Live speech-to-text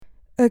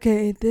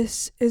Okay,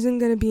 this isn't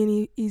going to be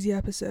an easy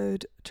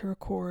episode to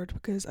record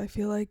because I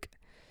feel like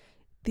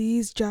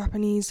these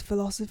Japanese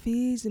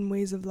philosophies and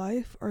ways of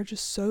life are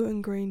just so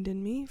ingrained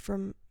in me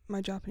from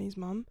my Japanese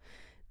mum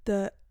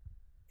that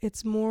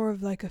it's more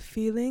of like a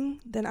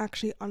feeling than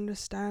actually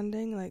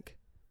understanding like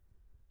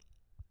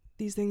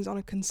these things on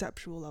a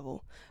conceptual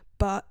level.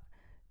 But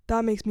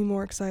that makes me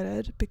more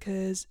excited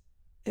because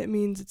it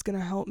means it's going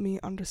to help me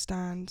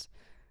understand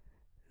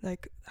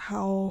like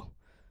how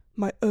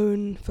my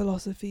own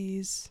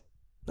philosophies,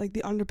 like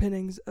the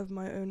underpinnings of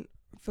my own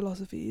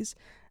philosophies,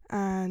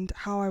 and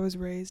how I was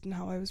raised and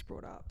how I was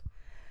brought up.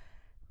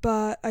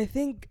 But I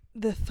think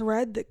the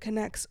thread that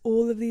connects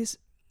all of these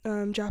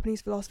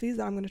Japanese philosophies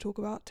that I'm going to talk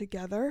about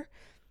together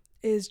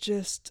is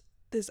just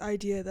this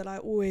idea that I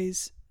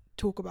always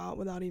talk about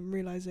without even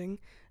realizing,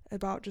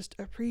 about just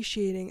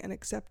appreciating and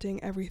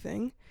accepting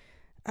everything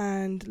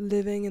and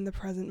living in the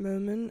present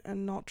moment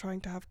and not trying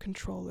to have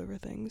control over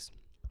things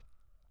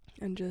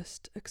and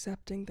just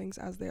accepting things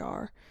as they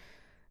are.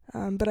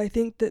 But I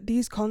think that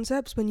these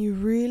concepts, when you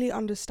really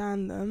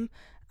understand them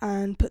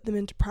and put them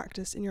into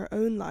practice in your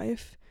own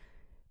life,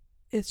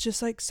 it's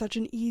just like such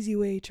an easy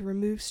way to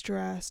remove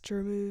stress, to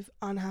remove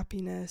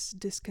unhappiness,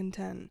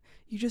 discontent.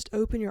 You just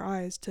open your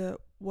eyes to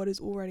what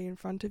is already in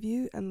front of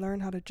you and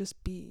learn how to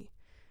just be.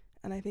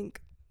 And I think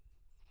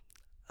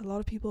a lot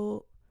of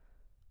people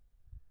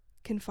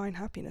can find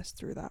happiness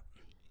through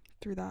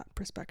that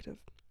perspective.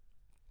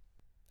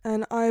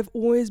 And I've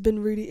always been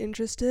really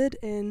interested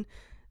in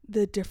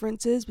the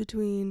differences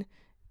between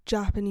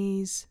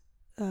Japanese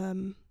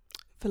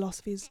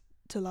philosophies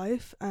to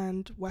life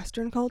and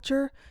Western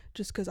culture,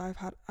 just because I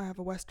have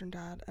a Western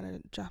dad and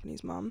a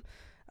Japanese mom.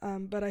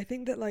 But I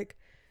think that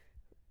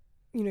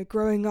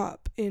growing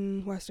up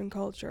in Western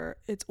culture,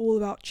 it's all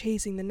about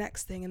chasing the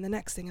next thing and the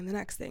next thing and the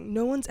next thing.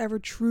 No one's ever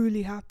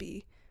truly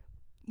happy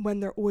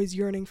when they're always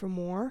yearning for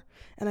more.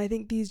 And I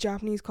think these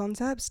Japanese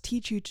concepts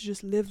teach you to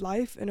just live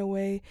life in a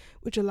way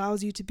which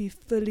allows you to be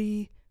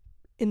fully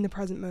in the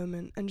present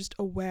moment and just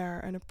aware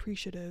and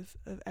appreciative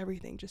of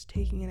everything, just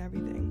taking in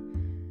everything.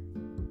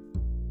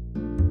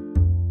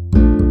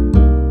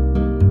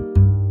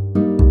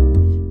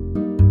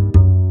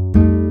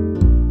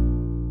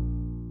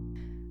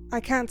 I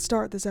can't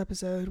start this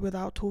episode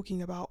without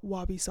talking about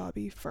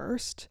wabi-sabi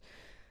first.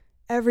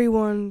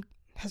 Everyone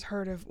has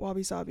heard of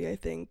wabi-sabi, I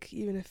think,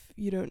 even if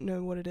you don't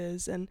know what it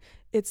is, and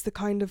it's the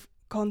kind of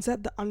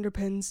concept that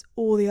underpins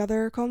all the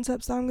other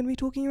concepts that I'm going to be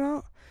talking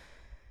about.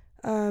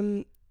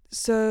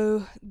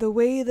 So the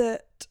way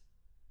that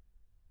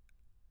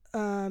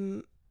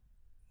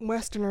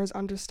Westerners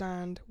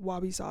understand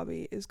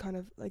wabi-sabi is kind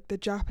of like the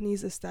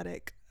Japanese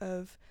aesthetic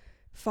of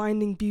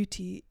finding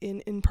beauty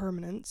in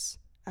impermanence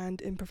and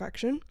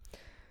imperfection.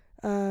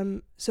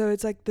 So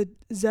it's like the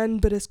Zen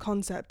Buddhist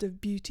concept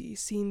of beauty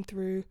seen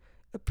through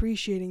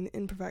appreciating the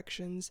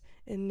imperfections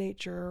in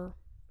nature,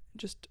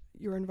 just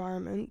your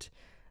environment,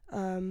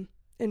 in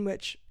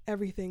which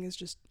everything is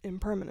just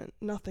impermanent,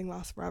 nothing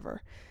lasts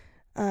forever.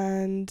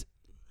 And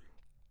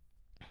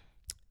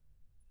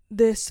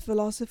this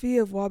philosophy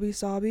of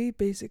wabi-sabi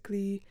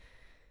basically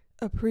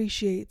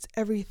appreciates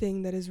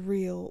everything that is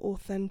real,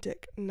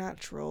 authentic,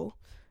 natural,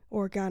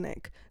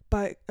 organic,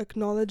 by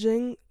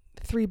acknowledging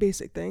three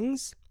basic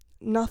things: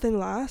 nothing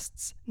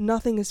lasts,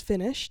 nothing is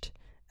finished,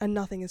 and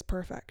nothing is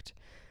perfect.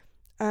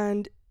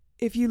 And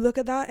if you look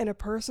at that in a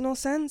personal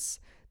sense,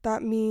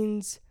 that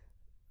means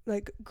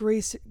like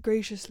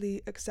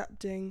graciously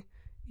accepting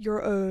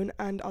your own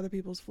and other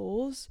people's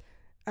flaws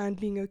and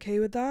being okay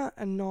with that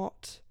and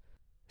not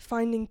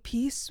finding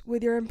peace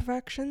with your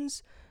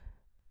imperfections,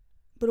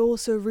 but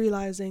also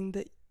realizing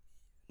that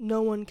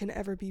no one can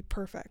ever be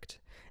perfect.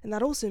 And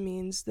that also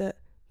means that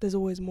there's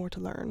always more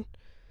to learn.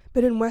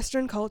 But in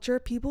Western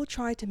culture, people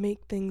try to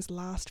make things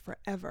last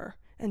forever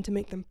and to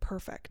make them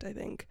perfect, I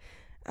think.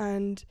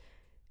 And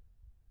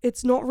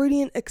it's not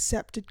really an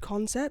accepted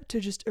concept to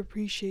just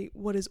appreciate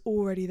what is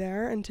already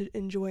there and to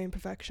enjoy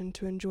imperfection,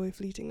 to enjoy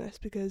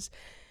fleetingness, because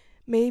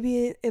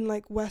maybe in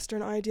like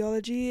Western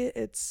ideology,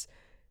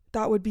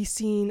 that would be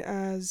seen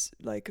as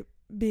like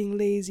being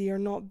lazy or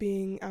not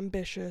being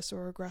ambitious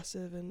or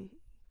aggressive and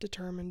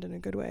determined in a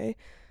good way.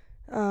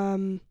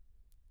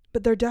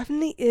 But there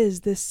definitely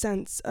is this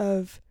sense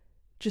of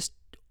just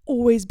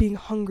always being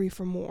hungry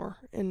for more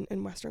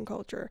in Western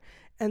culture.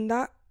 And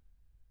that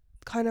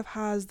kind of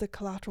has the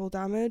collateral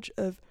damage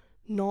of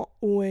not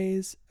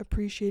always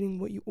appreciating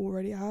what you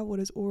already have, what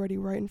is already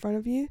right in front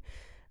of you,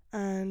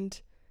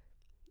 and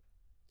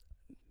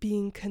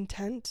being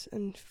content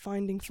and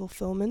finding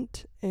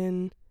fulfillment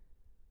in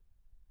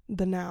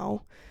the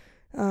now.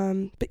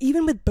 But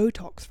even with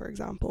Botox, for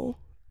example,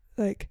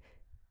 like,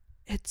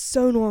 it's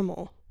so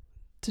normal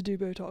to do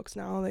Botox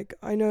now. Like,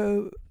 I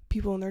know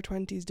people in their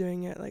 20s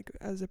doing it like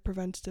as a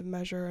preventative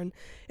measure, and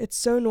it's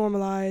so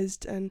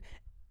normalized and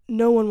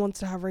no one wants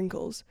to have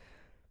wrinkles.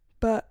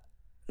 But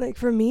like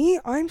for me,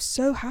 I'm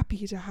so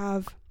happy to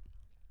have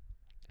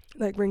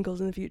like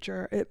wrinkles in the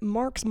future. It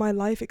marks my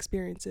life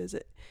experiences.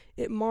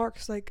 It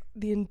marks like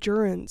the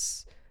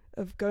endurance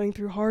of going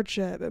through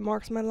hardship. It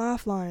marks my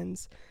laugh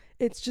lines.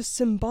 It's just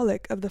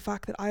symbolic of the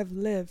fact that I've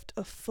lived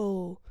a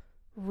full,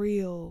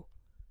 real,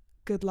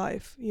 good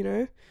life, you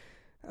know?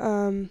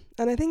 And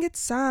I think it's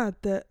sad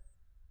that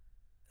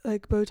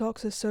like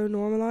Botox is so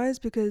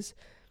normalized, because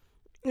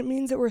it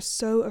means that we're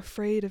so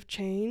afraid of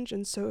change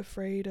and so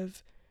afraid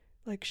of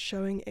like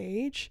showing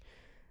age.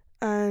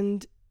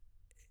 And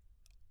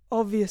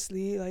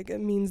obviously, like, it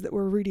means that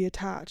we're really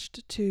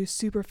attached to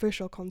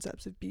superficial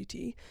concepts of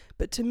beauty.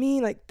 But to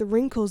me, like, the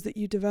wrinkles that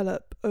you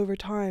develop over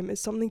time is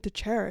something to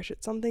cherish.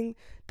 It's something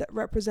that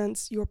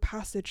represents your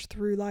passage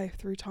through life,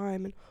 through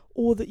time, and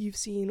all that you've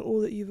seen, all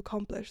that you've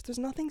accomplished. There's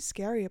nothing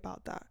scary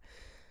about that.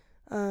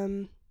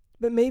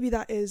 But maybe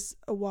that is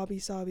a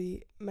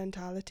wabi-sabi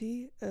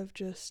mentality of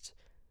just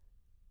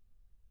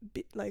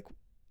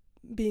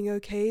being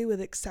okay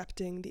with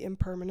accepting the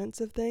impermanence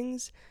of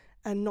things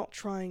and not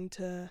trying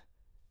to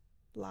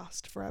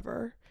last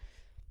forever,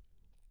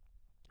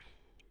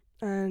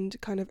 and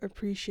kind of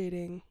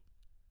appreciating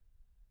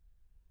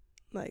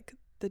like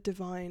the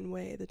divine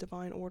way, the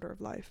divine order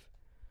of life.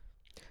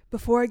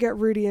 Before I get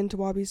really into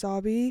wabi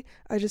sabi,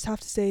 I just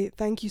have to say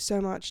thank you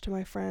so much to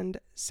my friend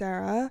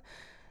Sarah,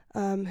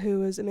 who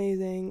was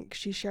amazing.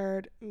 She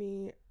shared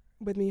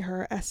with me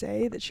her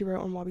essay that she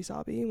wrote on wabi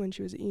sabi when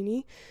she was at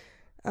uni.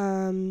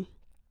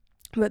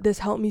 But this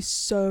helped me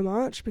so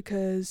much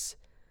because,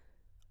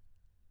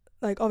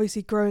 like,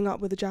 obviously growing up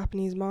with a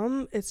Japanese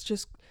mom, it's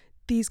just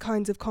these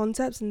kinds of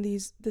concepts and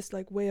this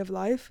like way of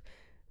life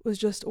was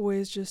just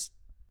always just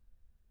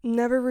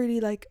never really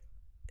like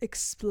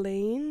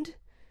explained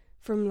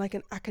from like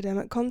an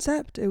academic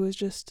concept. It was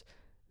just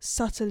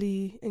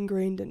subtly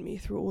ingrained in me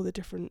through all the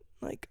different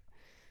like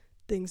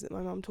things that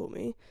my mom taught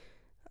me,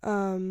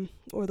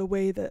 or the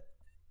way that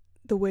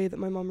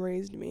my mom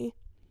raised me.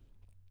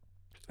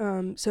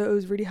 So it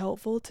was really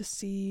helpful to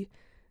see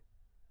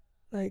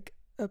like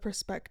a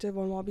perspective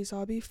on wabi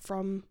sabi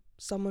from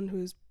someone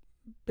who's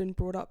been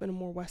brought up in a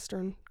more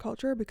Western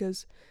culture,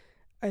 because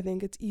I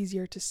think it's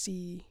easier to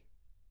see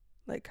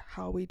like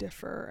how we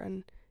differ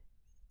and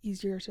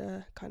easier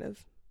to kind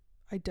of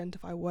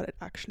identify what it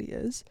actually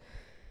is.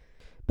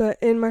 But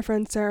in my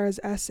friend Sarah's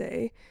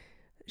essay,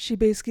 she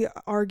basically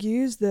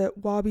argues that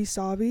wabi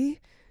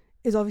sabi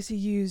is obviously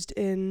used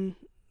in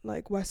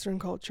like Western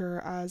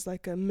culture as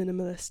like a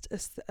minimalist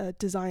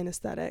design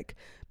aesthetic,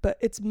 but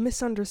it's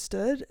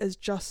misunderstood as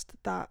just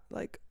that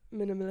like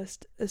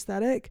minimalist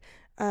aesthetic,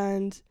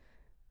 and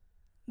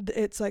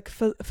its like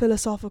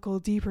philosophical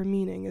deeper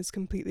meaning is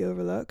completely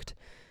overlooked.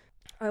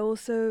 I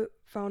also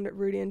found it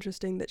really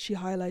interesting that she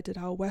highlighted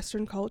how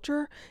Western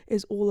culture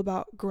is all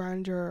about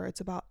grandeur,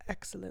 it's about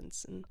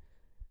excellence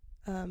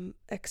and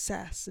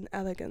excess and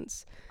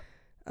elegance,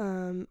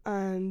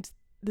 and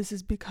this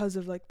is because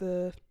of like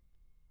the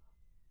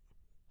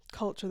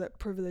culture that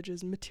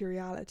privileges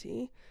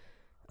materiality,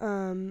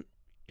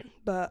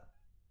 but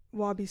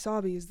wabi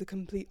sabi is the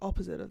complete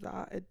opposite of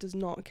that. It does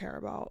not care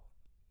about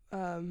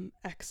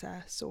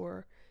excess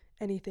or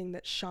anything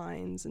that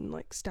shines and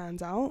like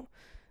stands out,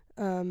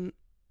 and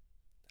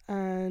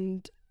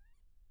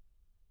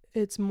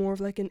it's more of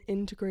like an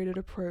integrated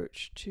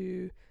approach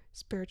to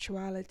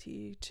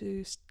spirituality,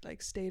 to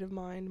like state of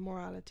mind,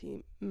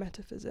 morality,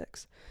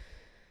 metaphysics.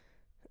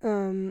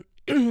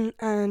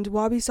 And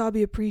wabi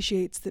sabi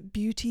appreciates that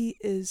beauty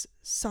is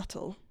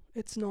subtle.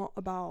 It's not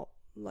about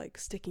like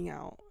sticking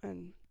out,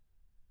 and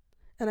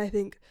I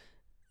think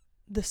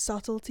the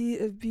subtlety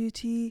of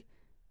beauty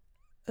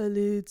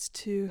alludes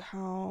to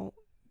how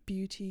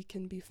beauty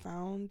can be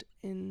found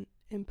in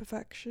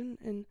imperfection,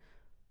 in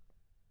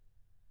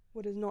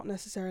what is not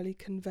necessarily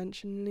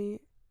conventionally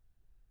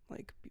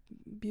like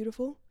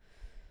beautiful.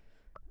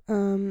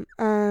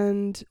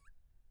 And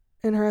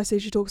in her essay,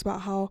 she talks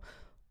about how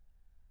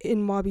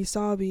in wabi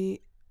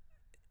sabi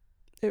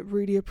it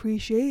really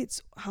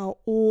appreciates how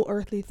all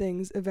earthly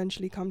things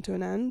eventually come to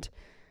an end.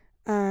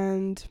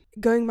 And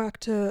going back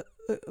to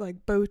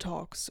like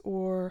Botox,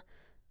 or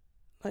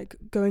like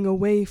going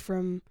away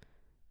from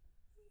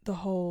the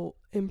whole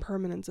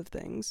impermanence of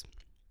things,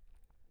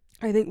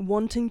 I think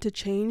wanting to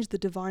change the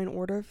divine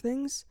order of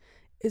things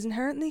is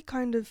inherently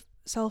kind of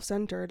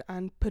self-centered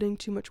and putting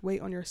too much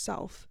weight on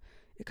yourself,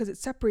 because it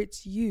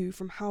separates you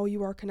from how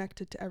you are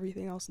connected to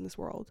everything else in this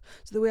world.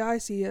 So the way I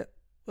see it,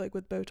 like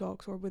with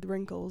Botox or with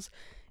wrinkles,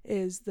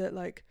 is that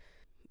like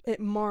it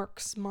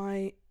marks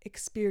my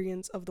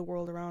experience of the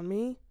world around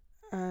me,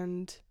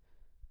 and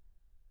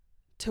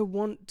to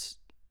want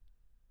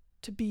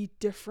to be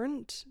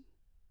different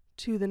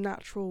to the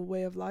natural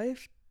way of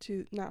life,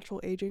 to natural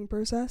aging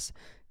process,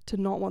 to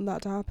not want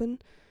that to happen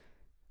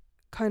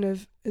kind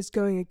of is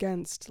going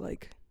against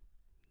like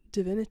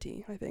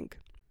divinity, I think.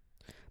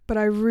 But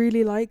I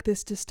really like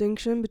this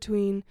distinction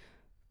between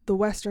the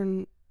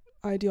Western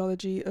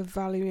ideology of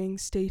valuing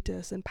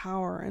status and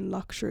power and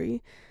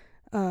luxury,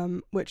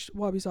 which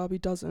wabi sabi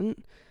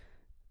doesn't.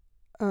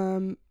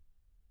 But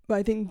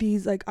I think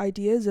these like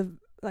ideas of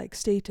like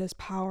status,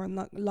 power,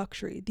 and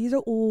luxury, these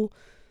are all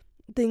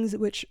things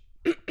which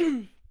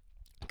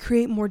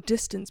create more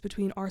distance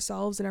between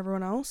ourselves and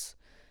everyone else.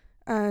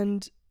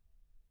 And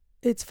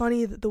it's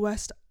funny that the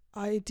West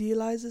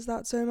idealizes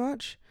that so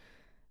much.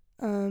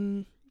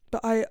 Um,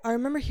 but I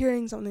remember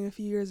hearing something a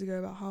few years ago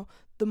about how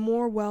the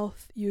more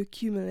wealth you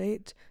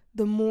accumulate,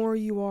 the more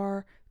you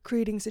are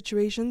creating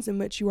situations in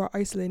which you are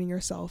isolating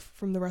yourself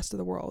from the rest of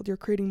the world. You're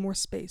creating more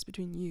space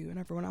between you and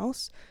everyone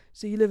else.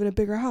 So you live in a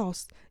bigger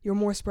house, you're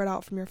more spread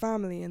out from your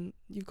family, and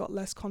you've got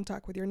less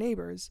contact with your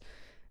neighbors.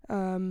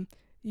 Um,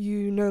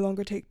 you no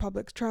longer take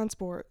public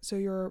transport, so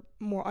you're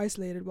more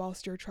isolated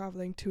whilst you're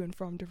traveling to and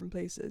from different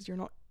places. You're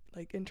not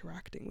like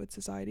interacting with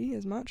society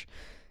as much.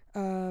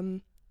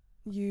 Um,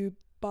 you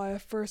buy a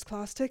first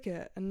class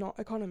ticket and not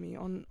economy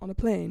on a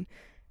plane.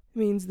 It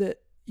means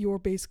that you're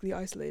basically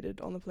isolated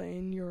on the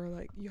plane. You're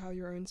like, you have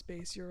your own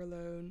space, you're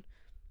alone.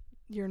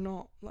 You're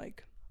not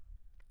like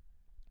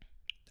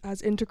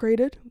as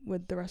integrated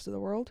with the rest of the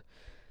world.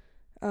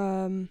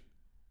 Um,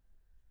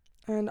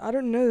 and I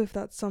don't know if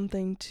that's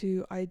something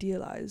to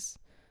idealize.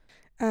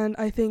 And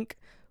I think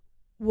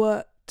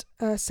what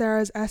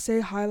Sarah's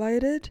essay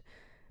highlighted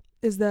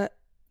is that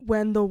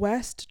when the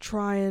West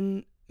try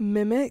and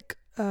mimic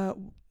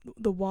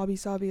the wabi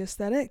sabi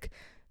aesthetic,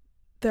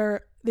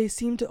 they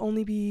seem to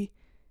only be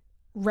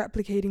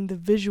replicating the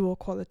visual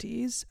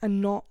qualities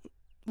and not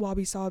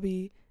wabi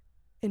sabi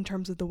in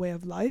terms of the way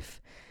of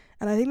life.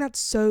 And I think that's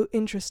so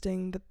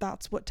interesting that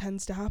that's what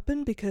tends to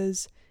happen,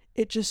 because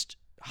it just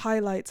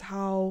highlights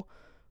how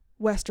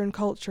Western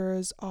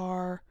cultures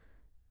are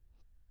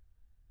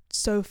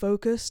so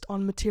focused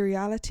on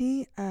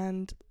materiality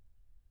and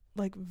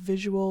like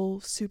visual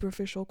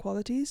superficial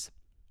qualities.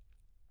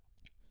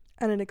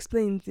 And it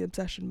explains the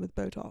obsession with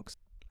Botox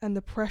and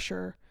the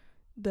pressure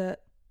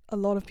that a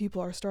lot of people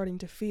are starting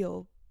to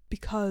feel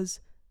because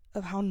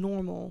of how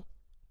normal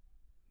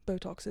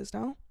Botox is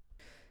now.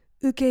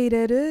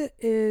 Ukeireru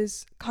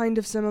is kind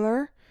of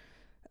similar,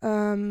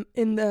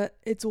 in that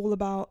it's all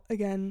about,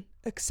 again,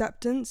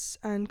 acceptance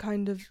and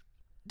kind of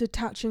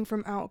detaching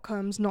from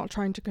outcomes, not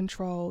trying to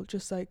control,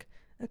 just like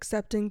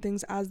accepting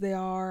things as they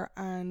are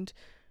and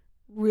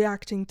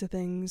reacting to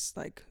things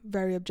like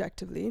very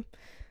objectively.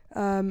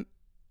 Um,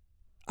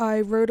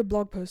 I wrote a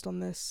blog post on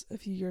this a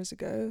few years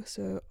ago,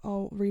 so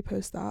I'll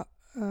repost that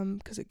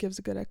because it gives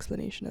a good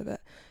explanation of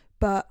it.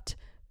 But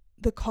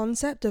the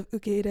concept of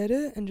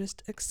ukeireru and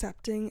just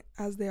accepting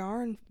as they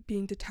are and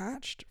being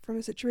detached from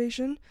a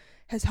situation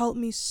has helped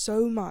me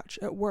so much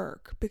at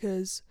work,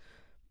 because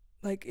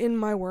like in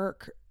my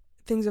work,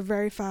 things are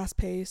very fast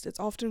paced, it's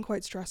often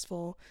quite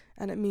stressful,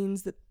 and it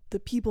means that the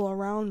people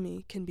around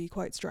me can be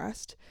quite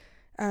stressed.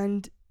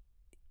 And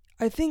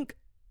I think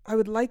I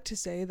would like to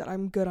say that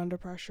I'm good under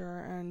pressure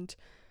and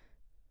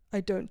I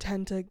don't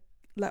tend to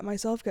let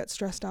myself get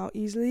stressed out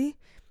easily.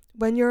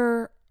 When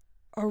you're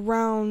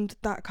around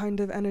that kind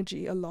of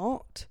energy a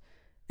lot,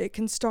 it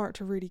can start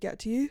to really get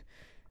to you.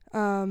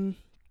 Um,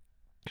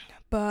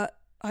 but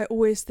I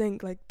always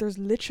think like there's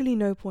literally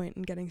no point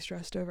in getting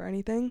stressed over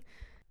anything.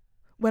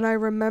 When I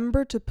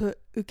remember to put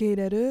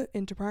ukeireru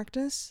into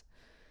practice,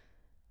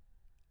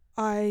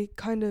 I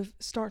kind of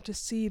start to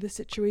see the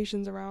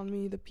situations around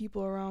me, the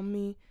people around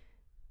me,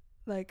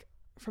 like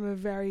from a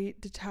very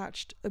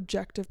detached,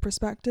 objective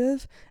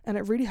perspective, and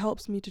it really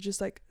helps me to just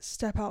like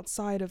step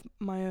outside of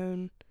my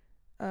own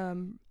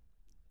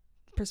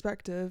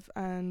perspective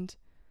and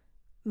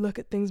look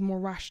at things more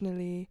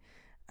rationally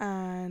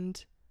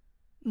and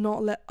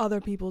not let other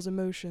people's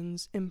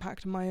emotions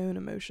impact my own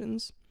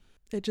emotions.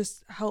 It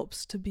just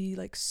helps to be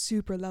like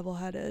super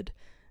level-headed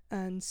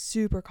and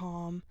super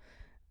calm.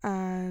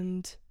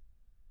 And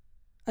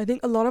I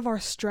think a lot of our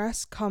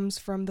stress comes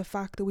from the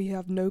fact that we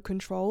have no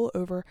control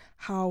over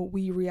how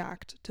we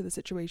react to the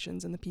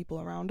situations and the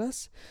people around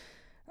us.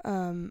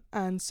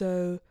 And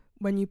so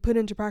when you put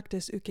into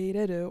practice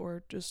ukeireru,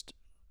 or just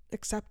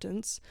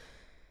acceptance,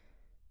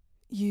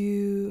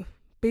 you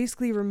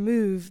basically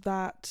remove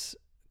that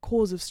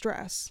cause of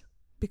stress,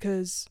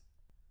 because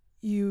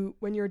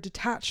when you're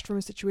detached from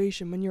a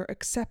situation, when you're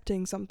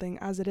accepting something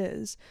as it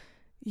is,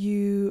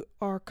 you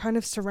are kind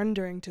of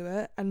surrendering to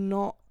it and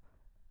not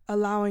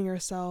allowing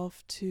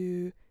yourself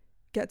to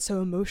get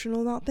so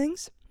emotional about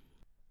things.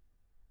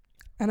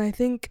 And I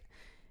think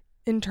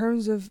in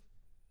terms of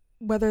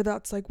whether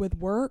that's like with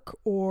work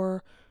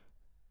or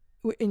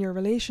in your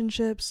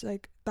relationships,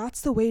 like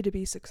that's the way to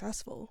be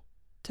successful,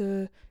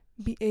 to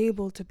be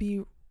able to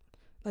be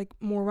like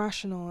more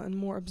rational and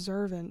more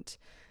observant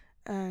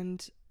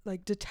and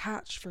like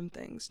detached from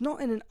things, not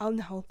in an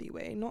unhealthy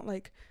way, not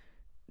like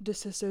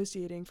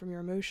disassociating from your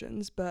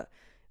emotions, but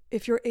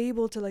if you're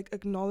able to like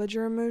acknowledge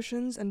your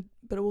emotions and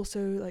but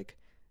also like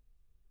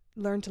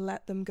learn to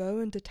let them go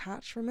and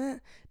detach from it,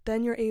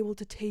 then you're able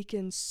to take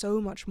in so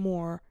much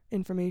more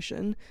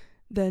information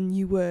than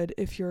you would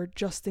if you're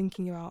just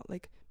thinking about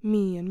like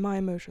me and my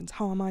emotions,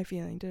 how am I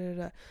feeling, da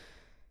da da.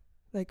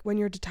 Like when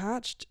you're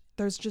detached,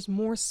 there's just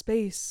more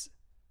space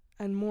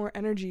and more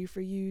energy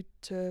for you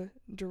to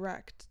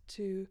direct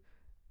to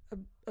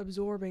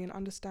absorbing and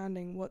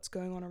understanding what's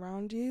going on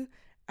around you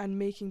and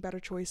making better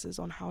choices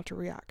on how to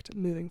react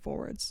moving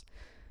forwards.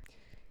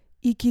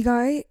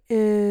 Ikigai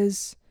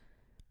is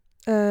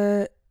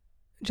a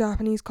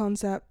Japanese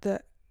concept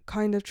that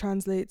kind of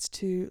translates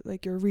to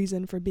like your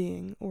reason for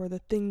being, or the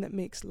thing that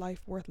makes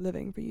life worth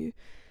living for you.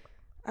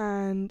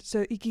 And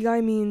so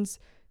ikigai means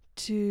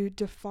to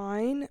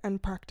define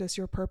and practice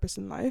your purpose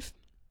in life.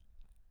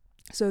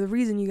 So the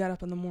reason you get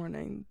up in the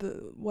morning,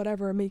 the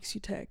whatever makes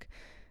you tick.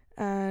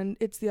 And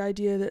it's the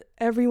idea that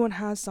everyone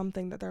has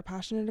something that they're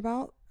passionate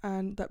about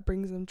and that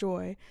brings them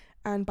joy.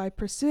 And by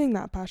pursuing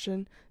that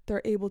passion,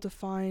 they're able to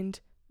find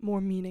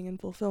more meaning and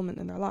fulfillment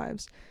in their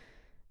lives.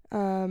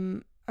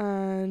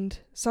 And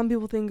some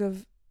people think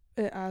of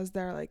it as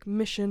their like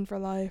mission for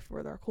life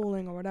or their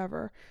calling or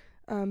whatever.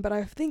 But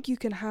I think you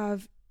can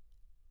have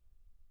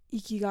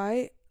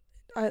ikigai,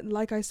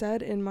 like I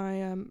said in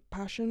my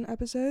passion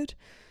episode,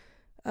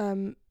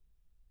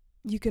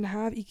 you can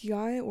have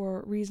ikigai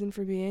or reason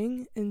for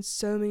being in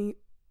so many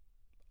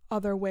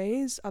other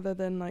ways other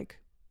than like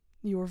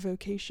your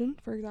vocation,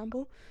 for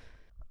example.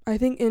 I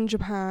think in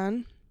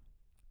Japan,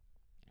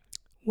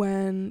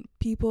 when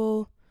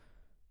people,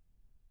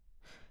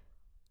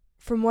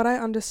 from what I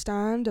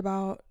understand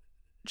about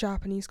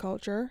Japanese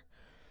culture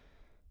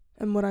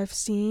and what I've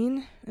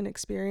seen and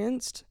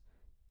experienced,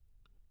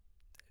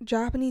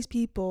 Japanese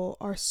people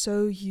are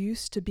so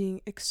used to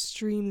being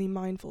extremely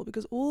mindful,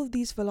 because all of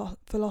these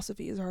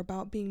philosophies are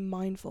about being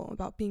mindful,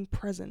 about being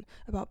present,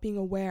 about being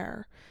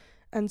aware.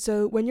 And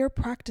so when you're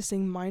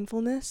practicing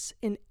mindfulness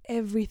in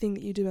everything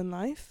that you do in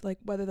life, like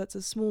whether that's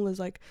as small as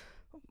like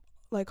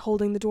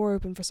holding the door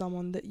open for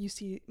someone that you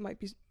see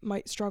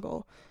might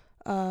struggle,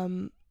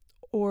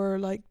 or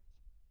like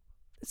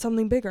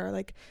something bigger,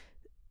 like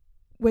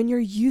when you're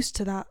used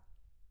to that,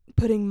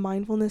 putting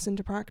mindfulness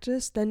into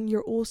practice, then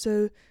you're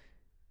also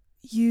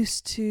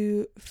used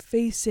to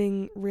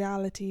facing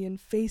reality and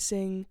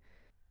facing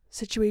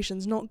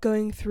situations, not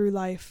going through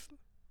life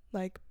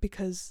like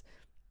because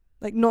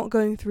like not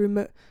going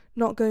through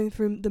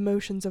the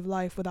motions of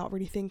life without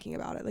really thinking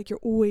about it. Like you're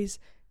always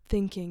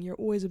thinking, you're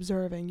always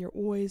observing, you're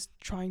always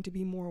trying to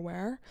be more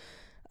aware.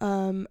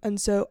 And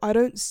so I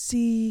don't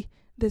see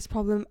this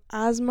problem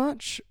as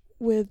much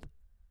with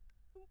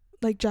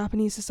like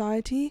Japanese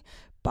society,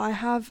 but I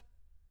have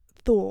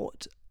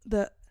thought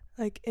that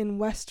like in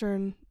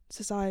Western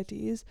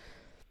societies,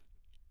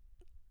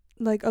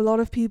 like a lot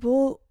of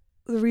people,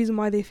 the reason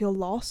why they feel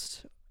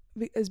lost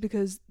is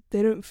because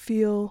they don't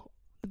feel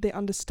that they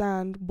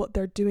understand what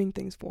they're doing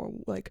things for,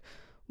 like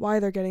why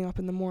they're getting up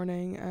in the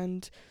morning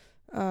and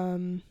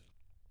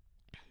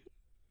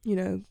you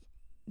know,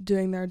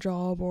 doing their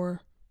job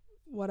or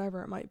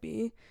whatever it might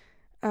be.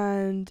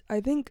 And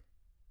I think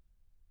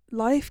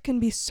life can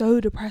be so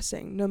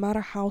depressing no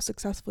matter how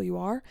successful you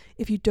are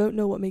if you don't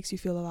know what makes you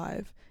feel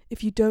alive,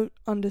 if you don't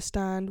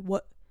understand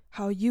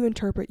how you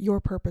interpret your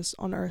purpose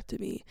on earth to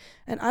be.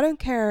 And I don't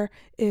care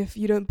if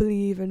you don't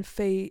believe in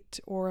fate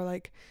or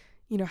like,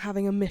 you know,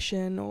 having a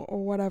mission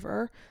or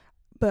whatever,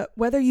 but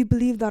whether you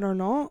believe that or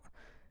not,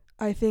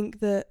 I think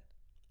that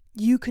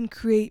you can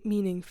create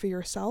meaning for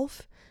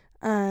yourself,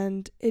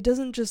 and it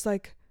doesn't just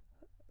like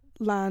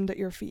land at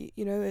your feet,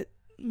 you know.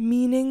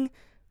 Meaning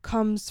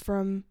comes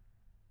from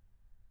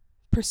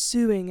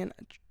pursuing and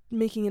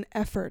making an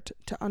effort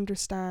to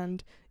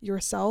understand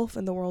yourself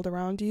and the world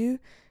around you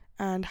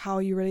and how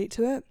you relate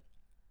to it.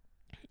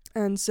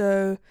 And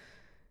so,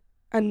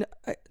 and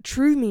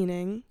true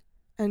meaning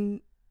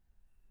and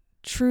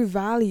true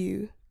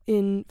value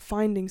in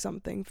finding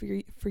something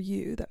for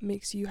you that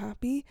makes you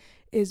happy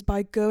is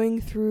by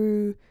going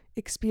through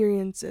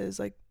experiences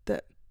like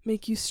that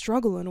make you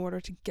struggle in order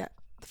to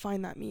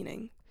find that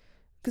meaning.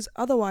 Because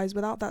otherwise,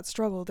 without that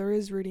struggle, there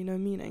is really no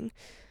meaning.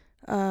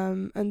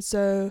 And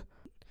so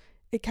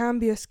it can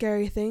be a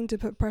scary thing to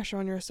put pressure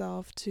on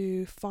yourself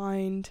to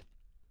find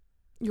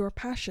your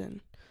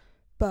passion.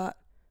 But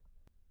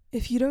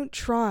if you don't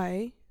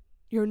try,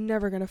 you're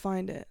never going to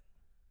find it.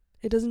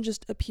 It doesn't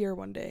just appear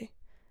one day.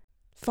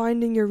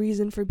 Finding your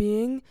reason for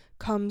being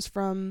comes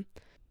from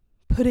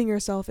putting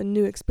yourself in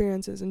new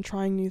experiences and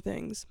trying new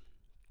things.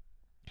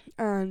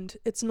 And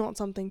it's not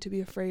something to be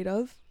afraid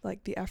of,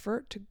 like the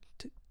effort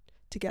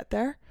to get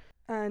there.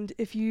 And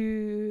if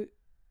you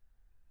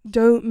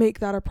don't make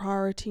that a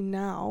priority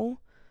now,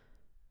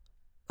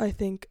 I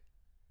think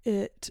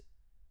it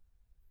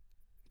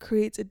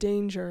creates a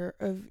danger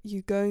of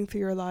you going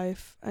through your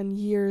life and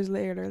years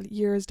later,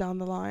 years down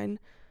the line,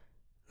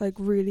 like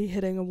really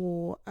hitting a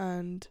wall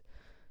and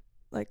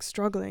like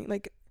struggling.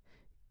 Like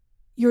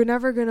you're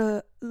never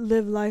gonna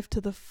live life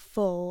to the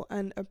full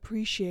and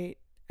appreciate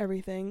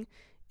everything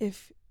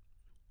if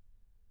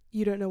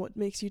you don't know what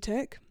makes you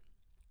tick.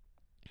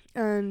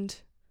 And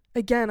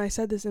again, I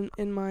said this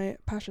in my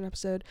passion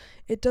episode,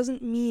 it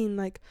doesn't mean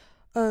like,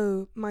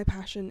 oh, my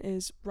passion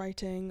is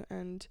writing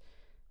and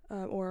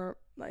or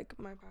like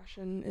my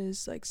passion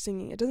is like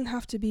singing. It doesn't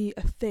have to be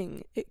a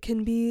thing. It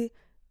can be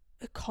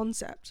a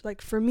concept.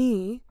 Like for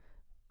me,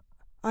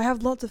 I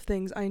have lots of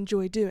things I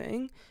enjoy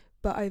doing,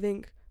 but I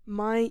think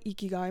my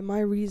ikigai,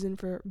 my reason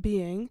for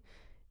being,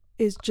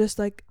 is just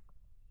like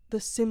the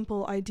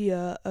simple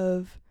idea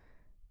of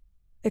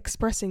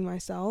expressing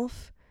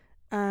myself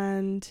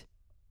and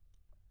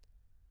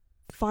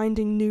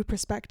finding new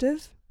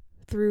perspective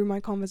through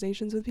my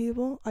conversations with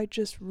people. I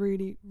just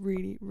really,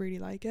 really, really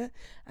like it.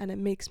 And it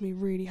makes me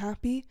really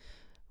happy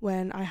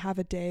when I have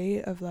a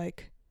day of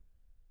like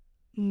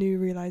new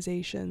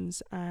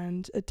realizations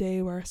and a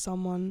day where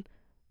someone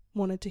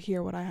wanted to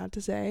hear what I had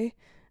to say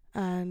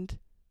and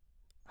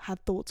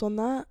had thoughts on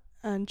that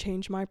and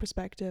changed my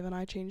perspective and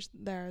I changed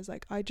theirs.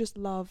 Like, I just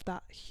love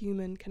that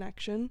human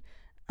connection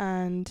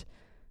and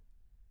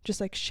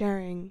just like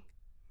sharing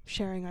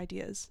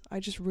ideas. I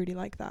just really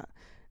like that.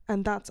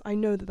 And I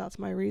know that that's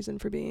my reason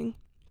for being.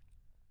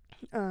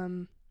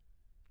 And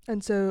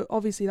so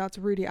obviously that's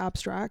really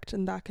abstract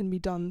and that can be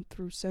done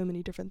through so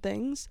many different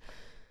things.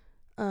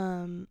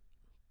 So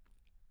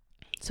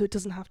it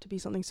doesn't have to be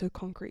something so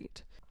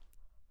concrete.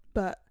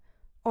 But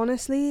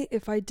honestly,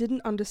 if I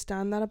didn't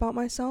understand that about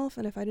myself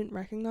and if I didn't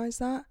recognize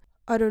that,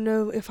 I don't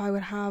know if I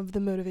would have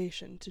the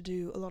motivation to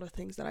do a lot of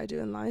things that I do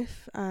in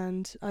life,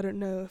 and I don't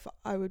know if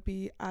I would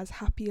be as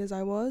happy as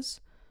I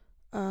was,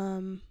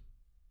 and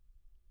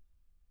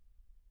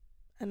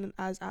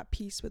as at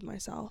peace with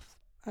myself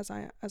as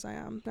I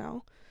am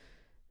now.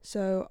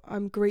 So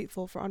I'm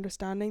grateful for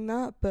understanding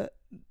that, but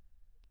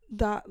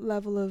that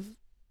level of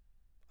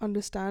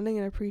understanding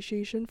and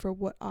appreciation for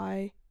what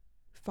I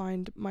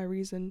find my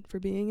reason for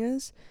being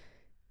is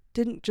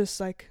didn't just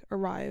like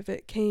arrive.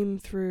 It came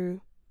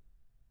through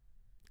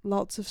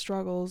lots of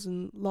struggles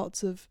and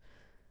lots of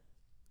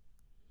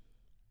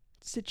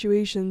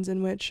situations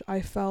in which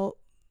I felt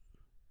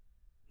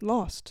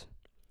lost.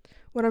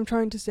 What I'm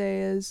trying to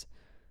say is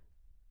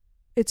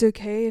it's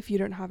okay if you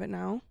don't have it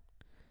now,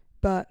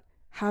 but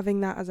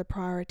having that as a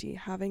priority,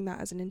 having that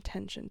as an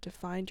intention to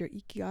find your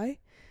ikigai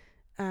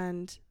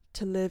and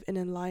to live in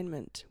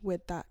alignment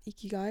with that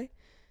ikigai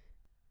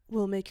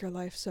will make your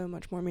life so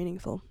much more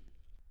meaningful.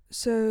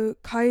 So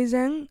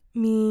kaizen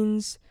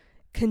means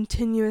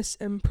continuous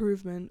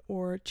improvement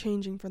or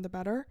changing for the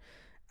better.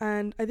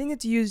 And I think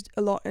it's used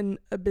a lot in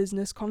a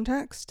business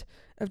context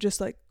of just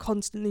like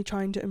constantly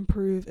trying to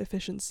improve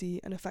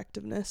efficiency and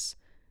effectiveness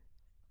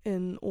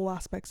in all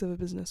aspects of a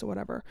business or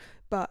whatever.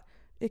 But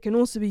it can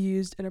also be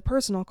used in a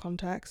personal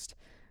context,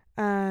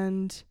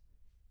 and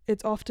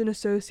it's often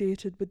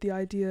associated with the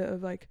idea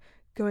of like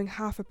going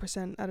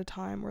 0.5% at a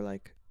time, or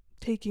like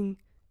taking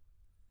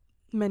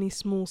many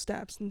small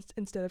steps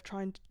instead of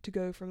trying to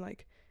go from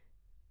like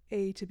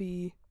A to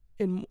B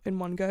in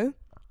one go.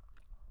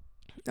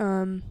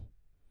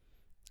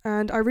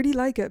 And I really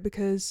like it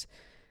because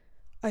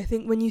I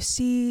think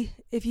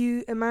if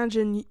you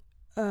imagine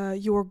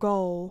your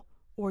goal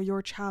or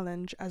your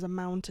challenge as a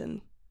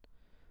mountain,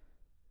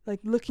 like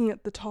looking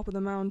at the top of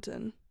the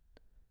mountain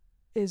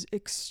is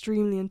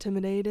extremely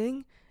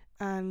intimidating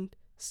and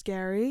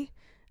scary.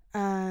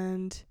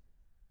 And,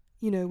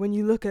 you know, when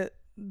you look at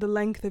the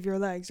length of your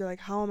legs, you're like,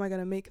 how am I going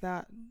to make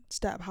that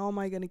step? How am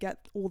I going to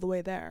get all the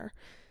way there?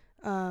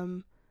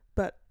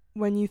 But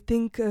when you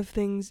think of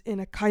things in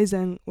a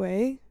kaizen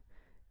way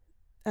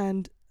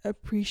and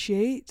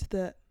appreciate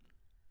that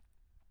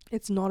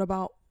it's not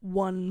about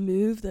one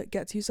move that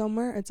gets you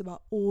somewhere, it's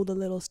about all the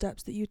little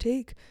steps that you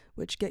take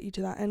which get you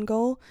to that end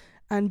goal,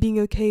 and being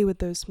okay with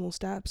those small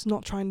steps,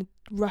 not trying to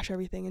rush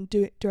everything and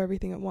do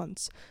everything at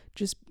once,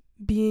 just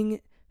being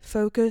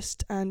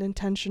focused and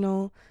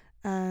intentional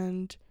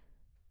and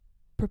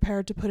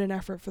prepared to put in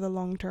effort for the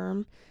long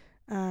term,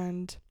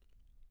 and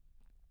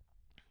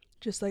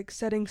just like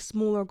setting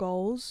smaller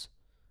goals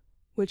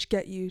which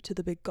get you to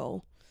the big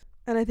goal.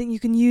 And I think you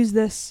can use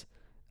this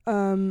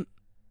at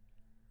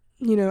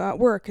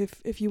work.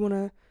 If you want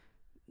to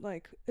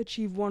like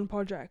achieve one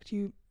project,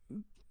 you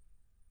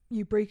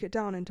break it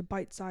down into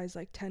bite-sized,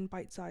 like 10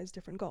 bite-sized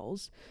different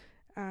goals,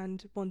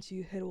 and once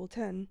you hit all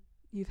 10,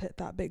 you've hit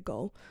that big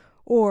goal.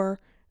 Or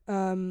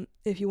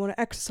if you want to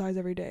exercise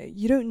every day,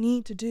 you don't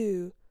need to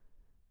do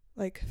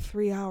like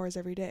 3 hours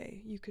every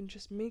day. You can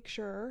just make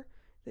sure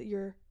that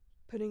you're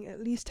putting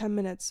at least 10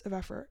 minutes of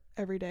effort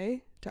every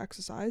day to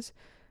exercise,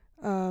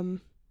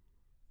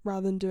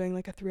 rather than doing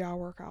like a 3-hour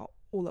workout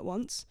all at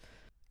once.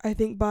 I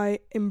think by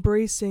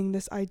embracing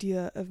this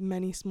idea of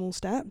many small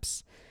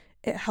steps,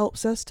 it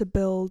helps us to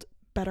build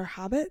better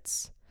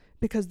habits,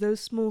 because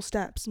those small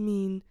steps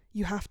mean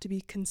you have to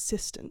be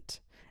consistent.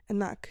 And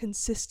that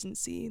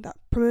consistency, that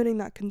promoting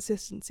that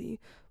consistency,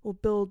 will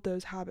build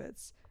those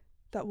habits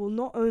that will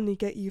not only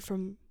get you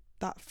from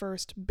that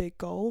first big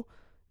goal,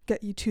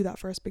 get you to that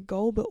first big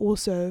goal, but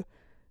also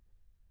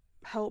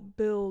help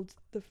build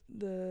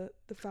the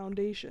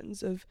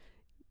foundations of,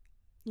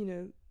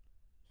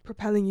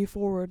 propelling you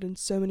forward in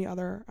so many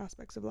other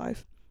aspects of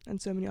life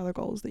and so many other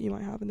goals that you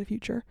might have in the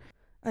future.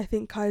 I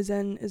think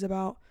Kaizen is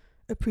about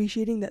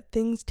appreciating that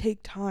things take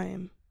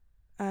time,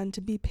 and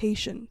to be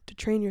patient, to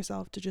train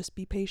yourself to just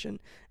be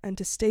patient and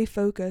to stay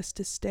focused,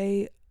 to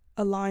stay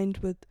aligned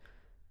with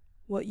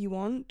what you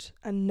want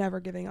and never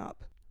giving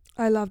up.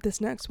 I love this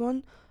next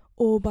one.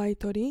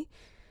 Obaitori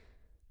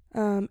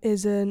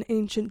is an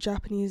ancient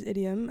Japanese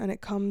idiom, and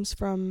it comes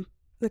from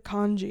the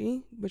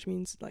kanji, which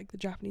means like the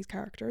Japanese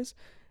characters,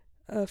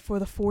 for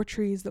the 4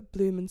 trees that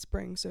bloom in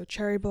spring. So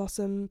cherry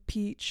blossom,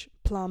 peach,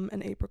 plum,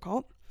 and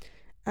apricot.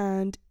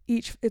 and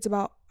it's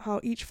about how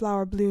each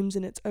flower blooms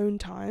in its own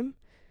time.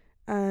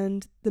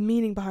 And the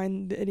meaning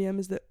behind the idiom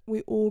is that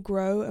we all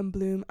grow and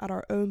bloom at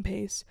our own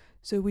pace,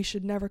 so we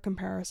should never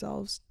compare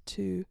ourselves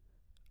to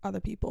other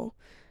people.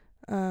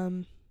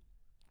 Um,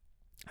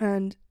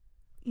 and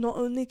not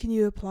only can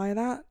you apply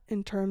that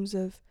in terms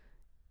of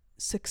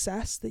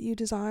success that you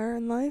desire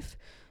in life,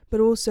 but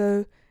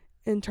also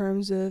in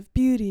terms of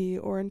beauty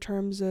or in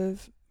terms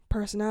of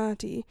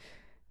personality,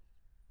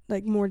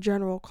 like more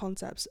general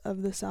concepts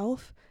of the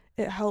self.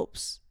 It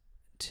helps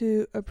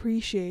to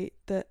appreciate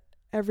that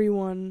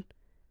everyone's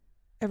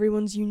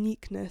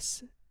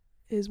uniqueness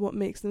is what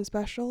makes them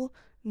special,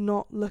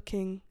 not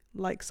looking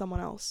like someone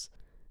else.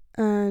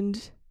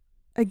 And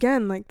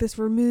again, like, this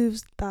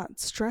removes that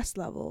stress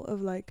level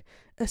of like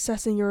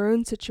assessing your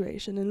own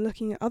situation and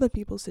looking at other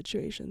people's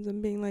situations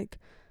and being like,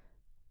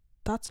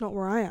 that's not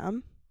where I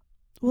am.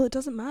 Well, it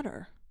doesn't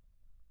matter.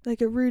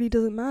 Like, it really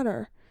doesn't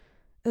matter.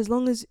 As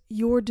long as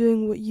you're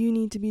doing what you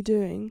need to be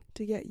doing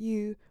to get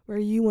you where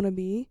you want to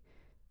be,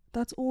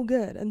 that's all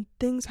good. And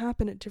things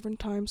happen at different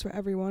times for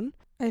everyone.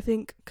 I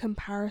think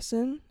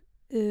comparison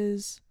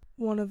is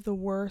one of the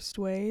worst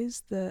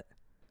ways that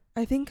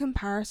I think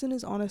comparison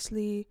is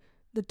honestly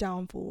the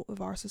downfall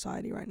of our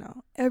society right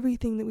now.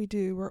 Everything that we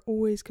do, we're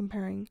always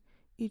comparing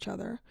each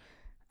other.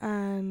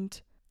 And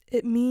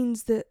it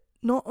means that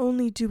not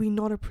only do we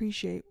not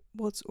appreciate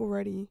what's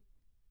already,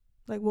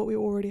 like what we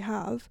already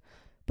have,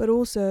 but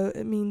also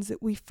it means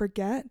that we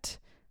forget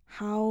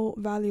how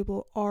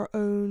valuable our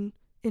own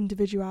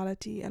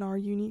individuality and our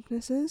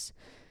uniqueness is.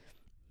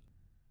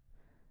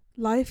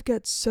 Life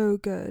gets so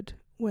good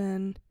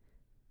when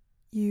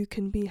you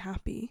can be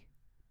happy,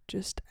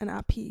 just and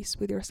at peace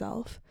with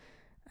yourself,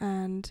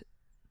 and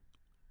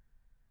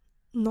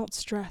not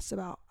stress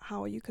about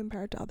how you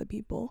compare to other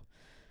people.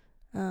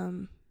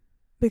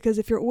 Because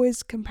if you're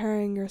always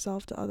comparing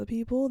yourself to other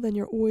people, then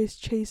you're always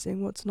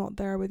chasing what's not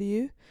there with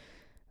you.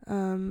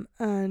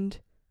 And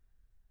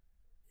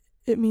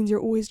it means you're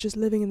always just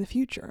living in the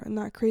future, and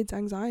that creates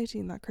anxiety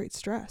and that creates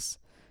stress.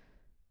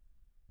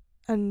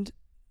 And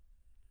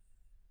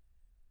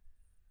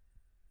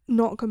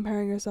not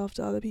comparing yourself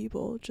to other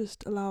people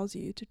just allows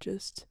you to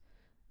just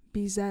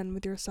be zen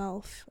with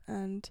yourself.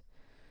 And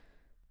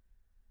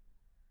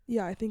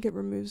yeah, I think it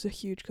removes a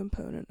huge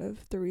component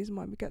of the reason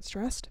why we get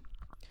stressed.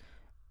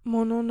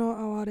 Mono no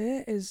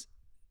aware is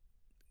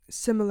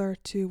similar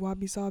to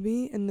wabi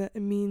sabi in that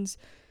it means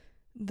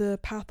the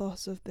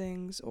pathos of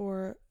things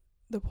or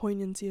the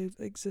poignancy of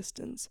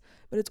existence,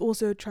 but it's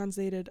also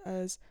translated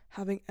as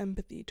having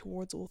empathy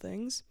towards all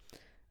things,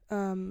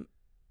 or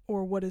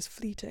what is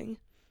fleeting.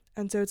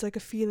 And so it's like a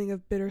feeling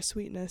of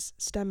bittersweetness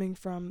stemming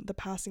from the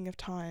passing of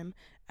time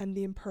and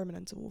the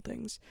impermanence of all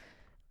things.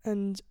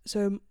 And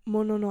so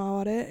mono no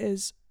aware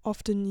is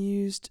often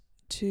used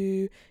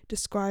to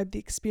describe the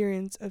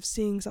experience of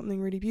seeing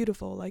something really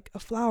beautiful, like a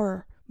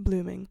flower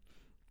blooming,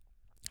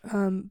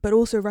 but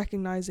also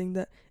recognizing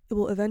that it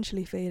will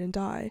eventually fade and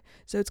die.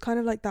 So it's kind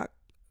of like that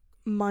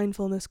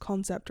mindfulness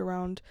concept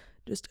around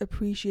just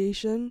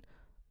appreciation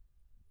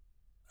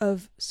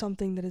of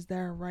something that is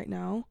there right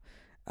now.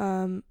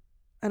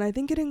 And I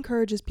think it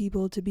encourages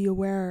people to be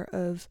aware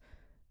of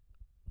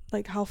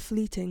like how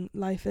fleeting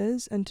life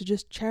is, and to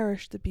just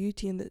cherish the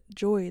beauty and the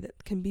joy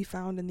that can be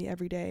found in the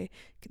everyday,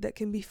 that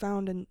can be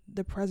found in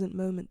the present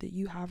moment that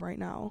you have right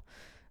now,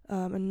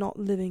 and not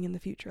living in the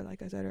future,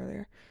 like I said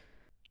earlier.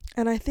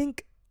 And I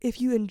think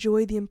if you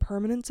enjoy the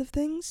impermanence of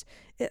things,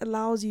 it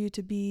allows you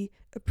to be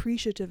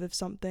appreciative of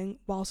something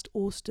whilst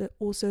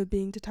also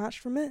being detached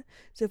from it.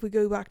 So if we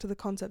go back to the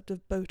concept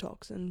of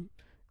Botox and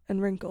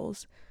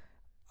wrinkles,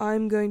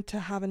 I'm going to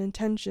have an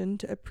intention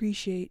to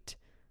appreciate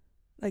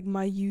like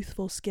my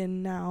youthful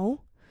skin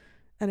now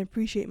and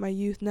appreciate my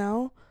youth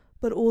now,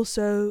 but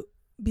also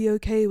be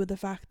okay with the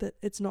fact that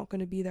it's not going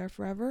to be there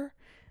forever.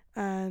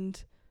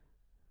 And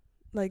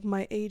like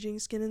my aging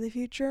skin in the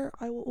future,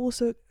 I will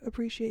also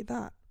appreciate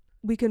that.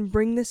 We can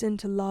bring this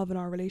into love in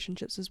our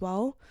relationships as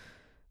well.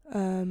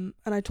 And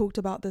I talked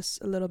about this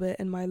a little bit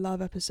in my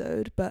love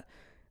episode, but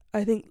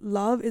I think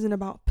love isn't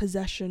about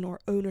possession or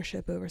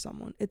ownership over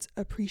someone, it's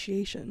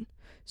appreciation.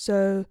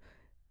 So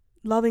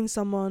loving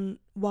someone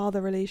while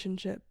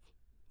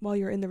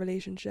you're in the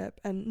relationship,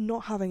 and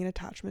not having an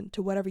attachment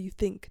to whatever you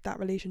think that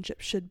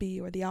relationship should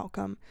be or the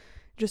outcome,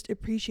 just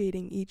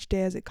appreciating each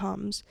day as it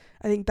comes.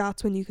 I think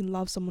that's when you can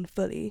love someone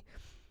fully.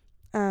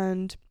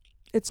 And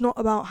it's not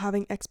about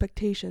having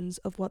expectations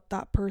of what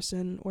that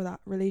person or that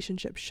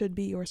relationship should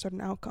be or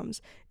certain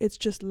outcomes. It's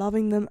just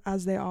loving them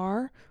as they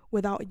are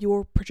without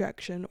your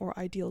projection or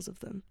ideals of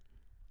them.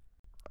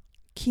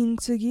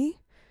 Kintsugi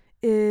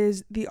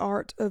is the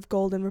art of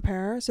golden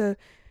repair. So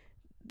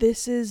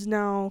this is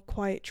now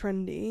quite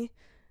trendy,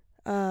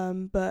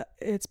 but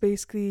it's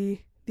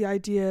basically the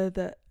idea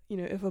that,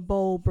 if a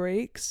bowl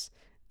breaks,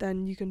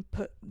 then you can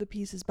put the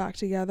pieces back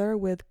together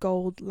with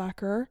gold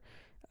lacquer,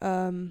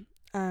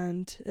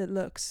 and it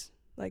looks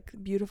like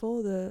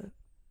beautiful.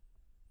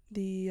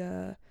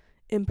 The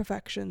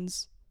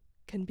imperfections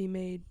can be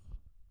made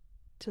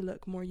to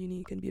look more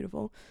unique and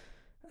beautiful.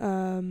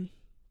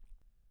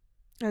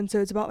 And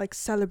so it's about like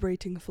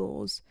celebrating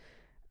flaws.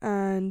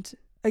 And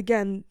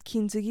again,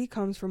 kintsugi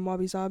comes from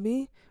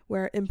wabi-sabi,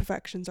 where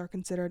imperfections are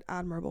considered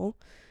admirable.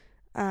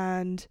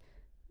 And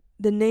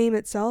the name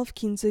itself,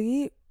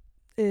 kintsugi,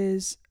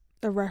 is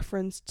a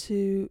reference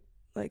to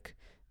like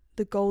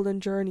the golden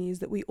journeys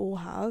that we all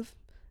have.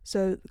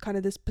 So kind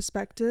of this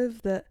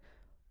perspective that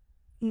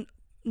n-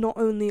 not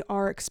only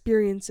our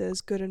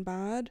experiences, good and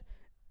bad,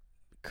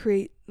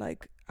 create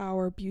like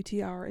our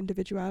beauty, our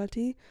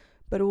individuality,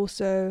 but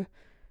also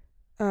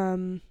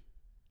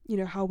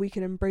how we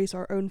can embrace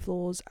our own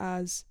flaws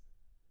as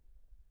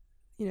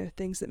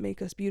things that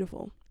make us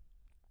beautiful.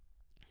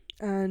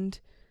 And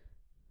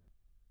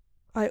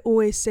I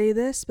always say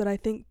this, but I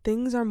think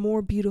things are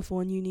more beautiful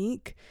and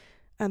unique,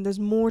 and there's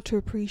more to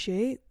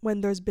appreciate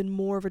when there's been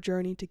more of a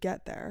journey to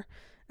get there.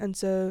 And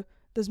so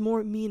there's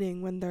more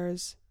meaning when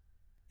there's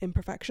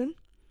imperfection.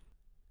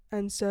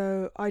 And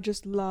so I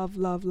just love,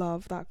 love,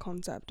 love that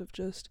concept of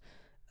just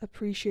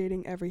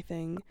appreciating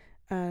everything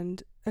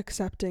and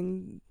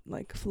accepting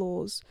like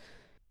flaws,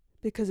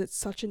 because it's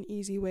such an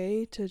easy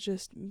way to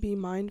just be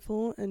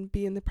mindful and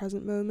be in the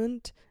present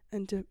moment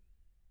and to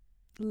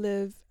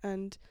live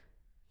and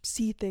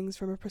see things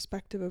from a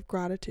perspective of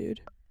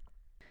gratitude.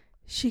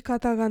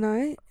 Shikata ga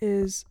nai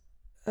is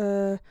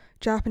a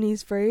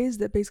Japanese phrase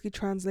that basically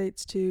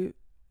translates to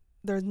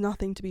there's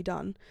nothing to be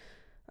done.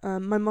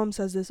 My mom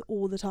says this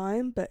all the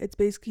time, but it's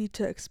basically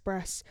to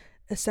express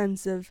a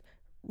sense of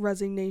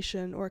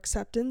resignation or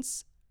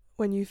acceptance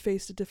when you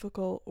face a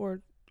difficult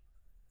or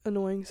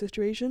annoying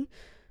situation.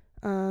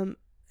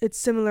 It's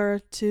similar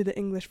to the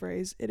English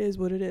phrase, it is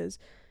what it is.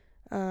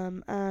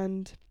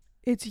 And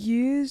it's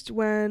used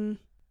when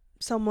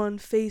someone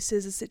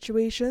faces a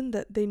situation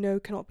that they know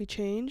cannot be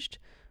changed,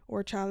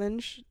 or a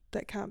challenge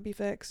that can't be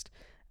fixed,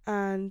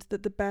 and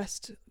that the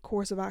best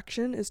course of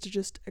action is to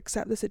just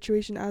accept the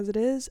situation as it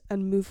is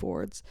and move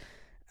forwards.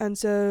 And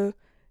so,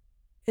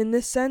 in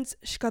this sense,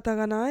 shikata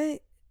ga nai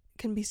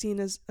can be seen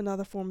as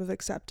another form of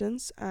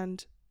acceptance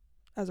and,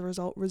 as a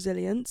result,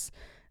 resilience.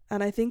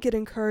 And I think it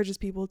encourages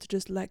people to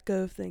just let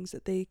go of things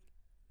that they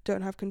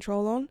don't have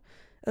control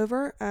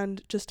over,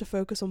 and just to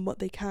focus on what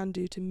they can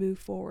do to move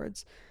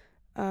forwards.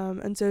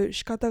 And so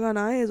shikata ga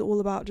nai is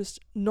all about just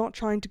not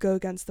trying to go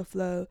against the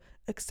flow,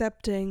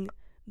 accepting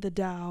the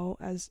Tao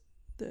as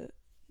the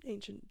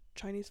ancient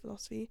Chinese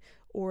philosophy,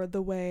 or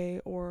the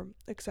way, or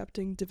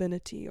accepting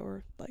divinity,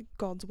 or like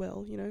God's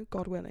will,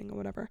 God willing or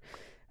whatever.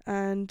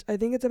 And I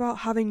think it's about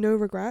having no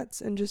regrets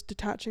and just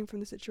detaching from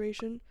the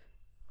situation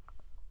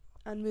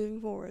and moving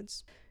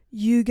forwards.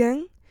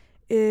 Yugen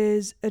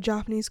is a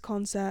Japanese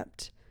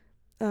concept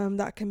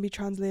that can be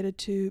translated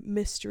to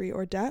mystery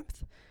or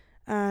depth.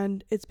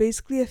 And it's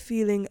basically a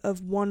feeling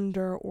of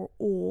wonder or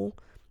awe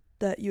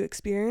that you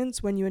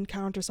experience when you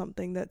encounter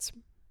something that's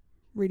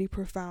really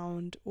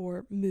profound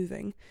or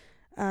moving.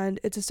 And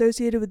it's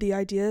associated with the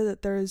idea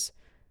that there's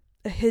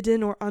a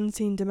hidden or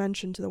unseen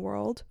dimension to the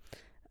world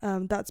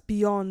that's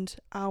beyond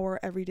our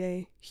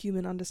everyday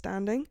human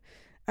understanding.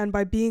 And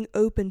by being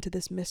open to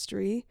this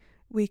mystery,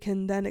 we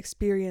can then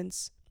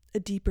experience a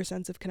deeper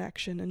sense of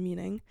connection and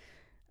meaning.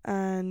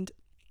 And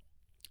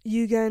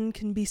Yugen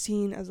can be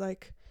seen as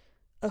like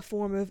a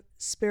form of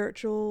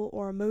spiritual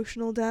or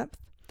emotional depth.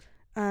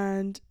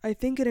 And I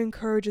think it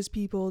encourages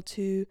people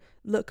to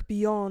look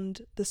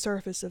beyond the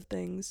surface of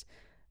things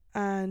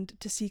and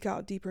to seek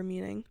out deeper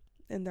meaning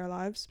in their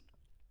lives.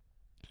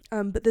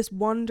 But this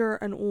wonder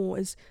and awe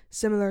is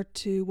similar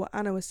to what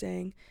Anna was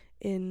saying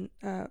in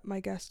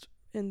my guest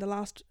in the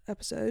last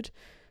episode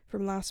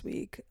from last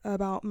week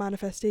about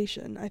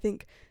manifestation. I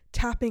think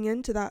tapping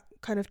into that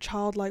kind of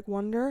childlike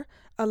wonder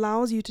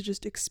allows you to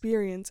just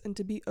experience and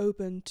to be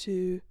open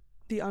to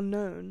the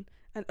unknown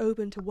and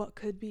open to what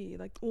could be,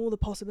 like all the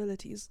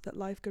possibilities that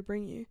life could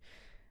bring you.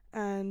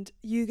 And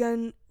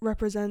Yugen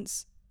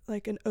represents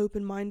like an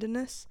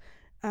open-mindedness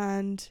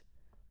and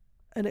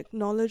an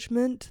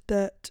acknowledgement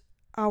that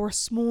our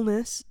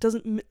smallness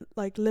doesn't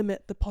like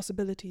limit the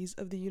possibilities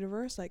of the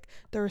universe. Like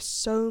there is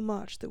so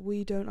much that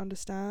we don't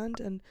understand,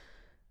 and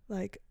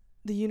like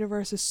the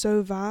universe is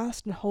so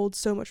vast and holds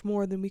so much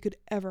more than we could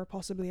ever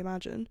possibly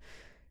imagine.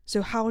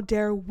 So how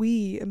dare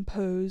we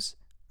impose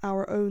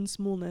our own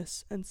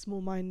smallness and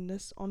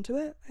small-mindedness onto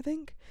it, I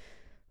think.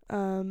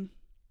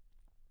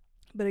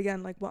 But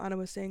again, like what Anna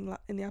was saying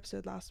in the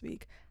episode last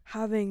week,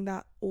 having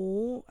that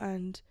awe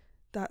and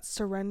that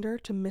surrender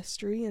to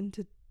mystery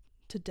and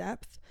to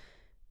depth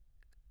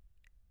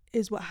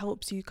is what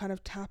helps you kind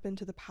of tap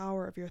into the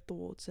power of your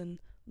thoughts and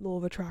law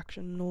of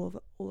attraction and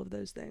all of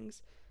those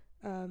things.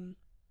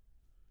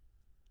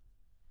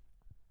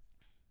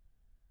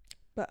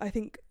 But I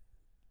think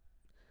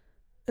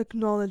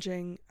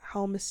acknowledging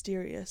how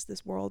mysterious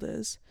this world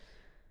is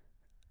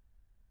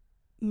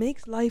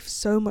makes life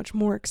so much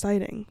more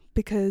exciting,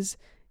 because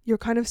you're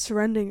kind of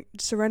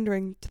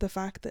surrendering to the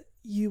fact that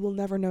you will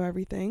never know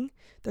everything.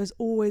 There's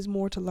always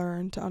more to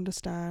learn, to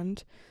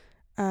understand.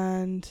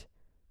 And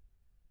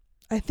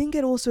I think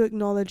it also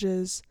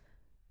acknowledges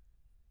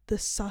the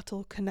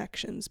subtle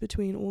connections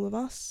between all of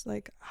us,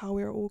 like how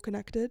we're all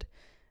connected.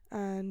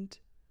 And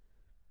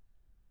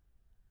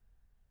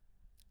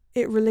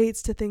it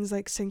relates to things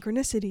like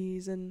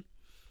synchronicities and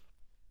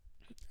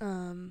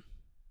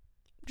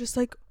just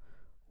like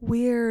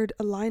weird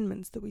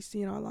alignments that we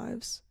see in our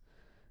lives.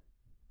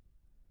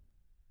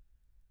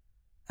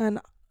 And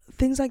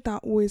things like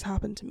that always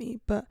happen to me,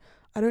 but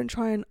I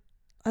don't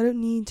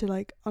need to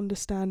like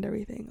understand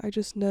everything. I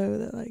just know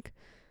that like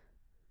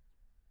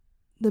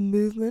the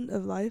movement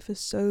of life is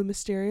so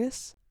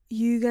mysterious.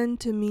 Yugen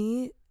to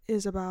me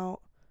is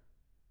about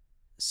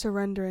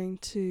surrendering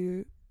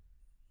to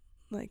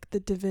like the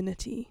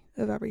divinity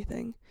of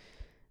everything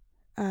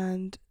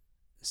and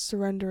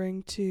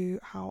surrendering to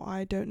how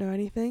I don't know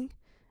anything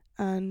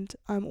and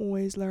I'm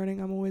always learning,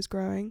 I'm always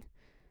growing.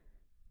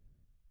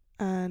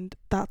 And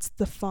that's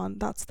the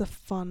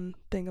fun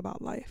thing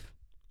about life,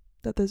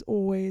 that there's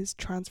always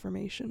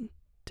transformation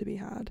to be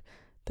had.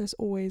 There's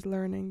always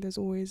learning, there's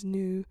always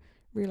new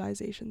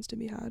realizations to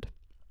be had.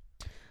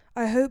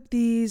 I hope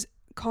these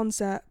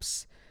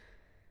concepts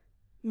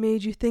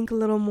made you think a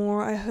little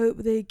more. I hope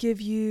they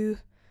give you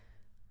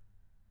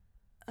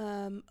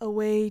a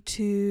way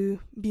to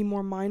be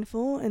more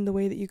mindful in the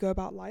way that you go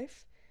about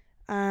life.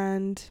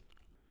 And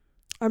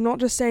I'm not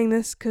just saying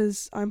this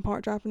because I'm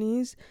part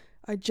Japanese.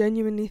 I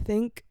genuinely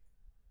think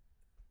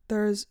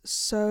there's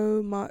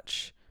so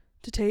much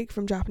to take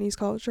from Japanese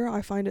culture.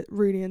 I find it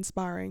really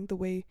inspiring, the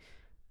way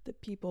that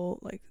people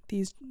like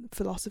these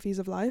philosophies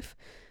of life.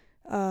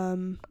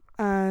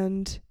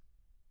 And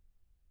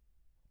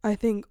I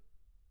think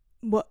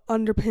what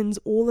underpins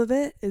all of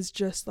it is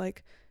just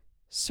like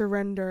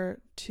surrender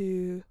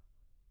to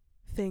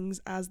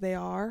things as they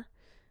are.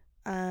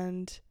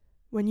 And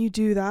when you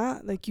do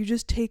that, like you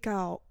just take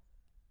out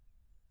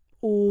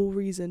all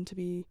reason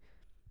to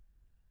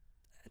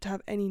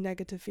have any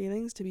negative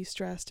feelings, to be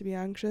stressed, to be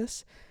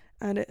anxious,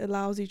 and it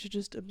allows you to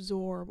just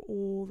absorb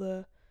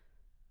and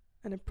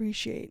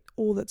appreciate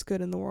all that's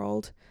good in the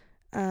world,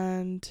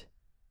 and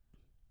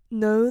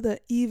know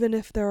that even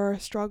if there are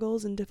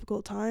struggles and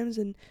difficult times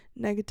and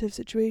negative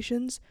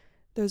situations,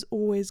 there's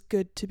always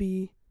good to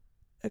be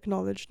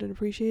acknowledged and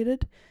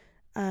appreciated,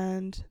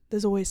 and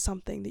there's always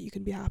something that you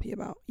can be happy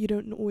about. You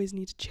don't always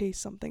need to chase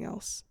something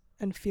else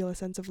and feel a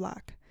sense of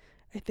lack.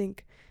 I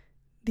think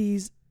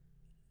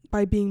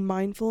by being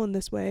mindful in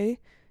this way,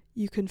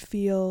 you can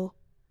feel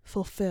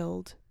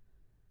fulfilled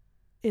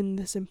in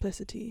the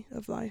simplicity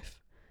of life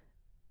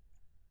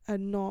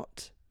and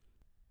not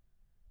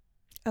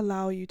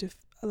allow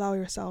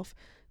yourself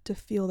to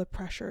feel the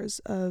pressures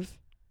of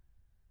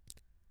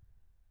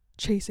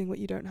chasing what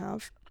you don't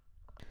have.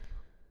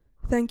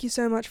 Thank you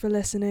so much for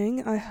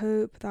listening.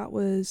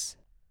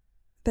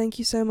 Thank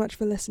you so much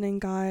for listening,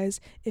 guys.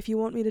 If you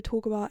want me to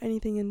talk about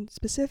anything in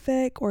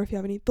specific, or if you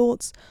have any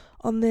thoughts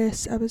on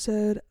this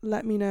episode,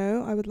 let me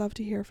know. I would love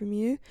to hear from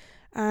you.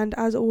 And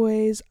as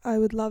always, I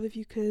would love if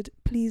you could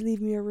please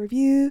leave me a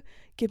review,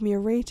 give me a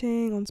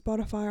rating on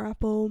Spotify or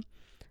Apple.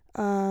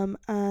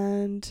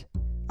 And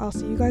I'll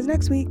see you guys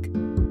next week.